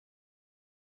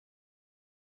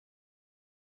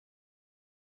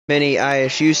Many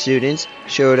ISU students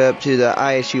showed up to the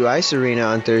ISU Ice Arena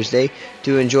on Thursday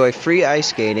to enjoy free ice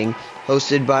skating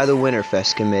hosted by the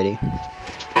Winterfest Committee.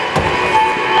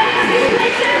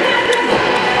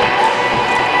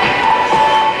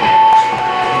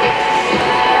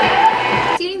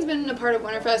 Skating's been a part of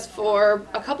Winterfest for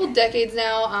a couple decades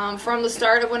now. From the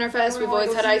start of Winterfest, we've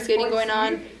always had ice skating going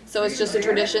on, so it's just a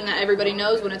tradition that everybody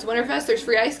knows when it's Winterfest, there's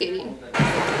free ice skating.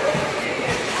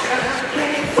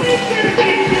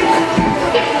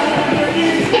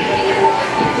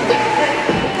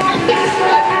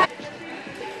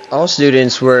 All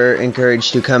students were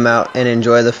encouraged to come out and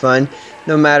enjoy the fun,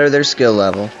 no matter their skill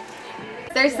level.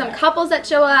 There's some couples that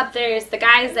show up. There's the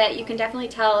guys that you can definitely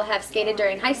tell have skated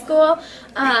during high school,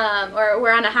 or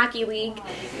we're on a hockey league.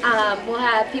 We'll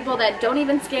have people that don't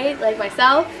even skate, like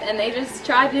myself, and they just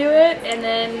try to do it. And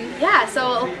then, yeah,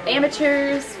 so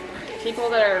amateurs, people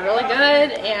that are really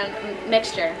good, and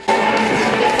mixture.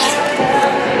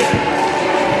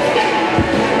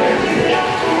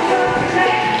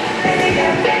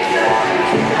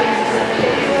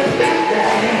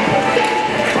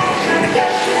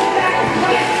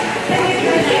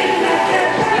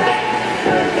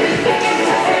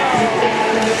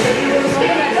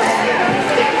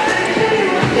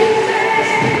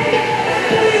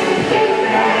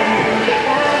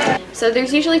 So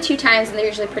there's usually 2 times, and they're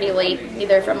usually pretty late,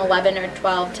 either from 11 or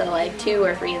 12 to like 2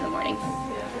 or 3 in the morning.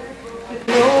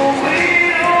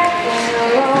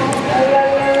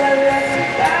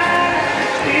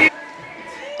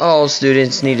 All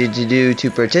students needed to do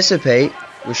to participate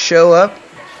was show up,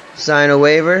 sign a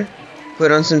waiver,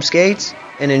 put on some skates,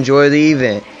 and enjoy the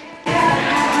event.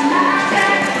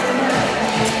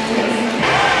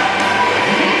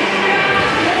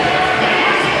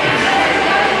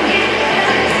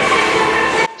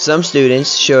 Some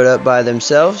students showed up by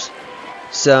themselves,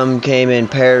 some came in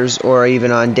pairs or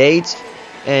even on dates,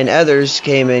 and others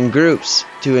came in groups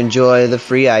to enjoy the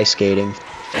free ice skating.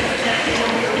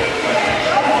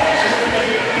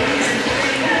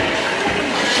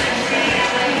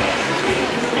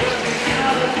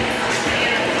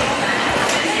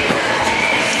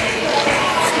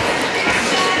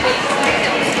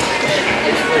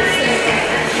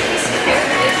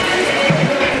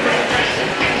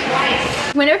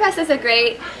 Winterfest is a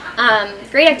great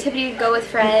activity to go with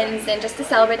friends and just to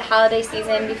celebrate the holiday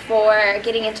season before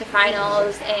getting into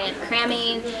finals and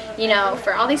cramming. You know,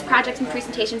 for all these projects and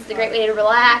presentations, it's a great way to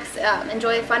relax,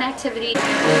 enjoy a fun activity.